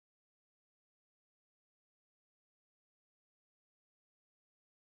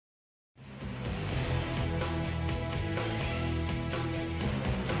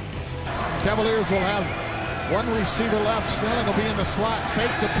Cavaliers will have one receiver left. Snelling will be in the slot.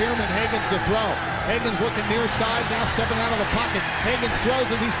 Fake to Pearman. Hagans to throw. Hagans looking near side, now stepping out of the pocket. Hagans throws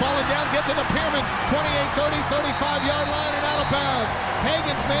as he's falling down, gets into Pearman. 28, 30, 35-yard line and out of bounds.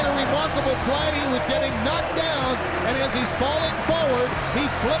 Hagans made a remarkable play. He was getting knocked down, and as he's falling forward, he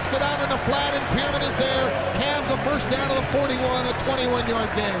flips it out in the flat, and Pearman is there. Cavs a first down to the 41, a 21-yard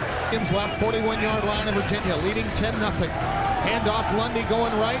gain. Hagans left 41-yard line of Virginia, leading 10-0. Handoff, Lundy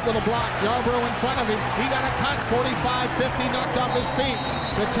going right with a block. Yarbrough in front of him. He got a cut, 45-50, knocked off his feet.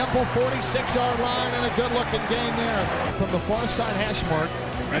 The Temple 46-yard line, and a good-looking gain there. From the far side hash mark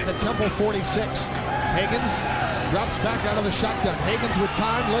at the Temple 46. Hagans drops back out of the shotgun. Hagans with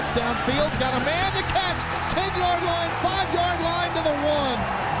time, looks downfield, got a man to catch. 10-yard line, 5-yard line to the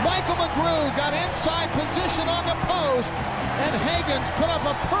 1. Michael McGrew got inside position on the post, and Hagans put up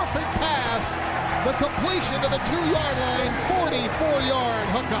a perfect pass. The completion to the 2-yard line, 44-yard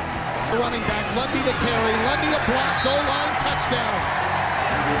hookup. The running back, Lundy to carry. Lundy a block, goal line, touchdown.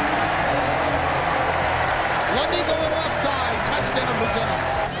 Lundy going left side, touchdown Virginia.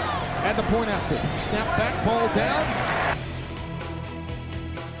 At the point after. Snap back, ball down.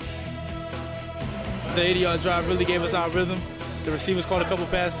 The 80-yard drive really gave us our rhythm. The receivers caught a couple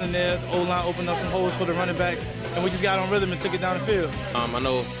passes in there. The O-line opened up some holes for the running backs, and we just got on rhythm and took it down the field. I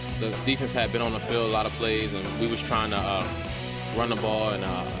know the defense had been on the field a lot of plays, and we was trying to run the ball and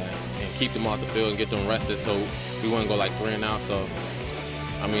keep them off the field and get them rested, so we wouldn't go like 3 and out. So,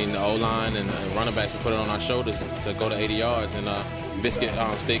 I mean, the O-line and running backs would put it on our shoulders to go to 80 yards, and Biscuit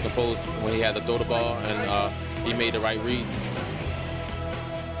stayed composed when he had to throw the ball, and he made the right reads.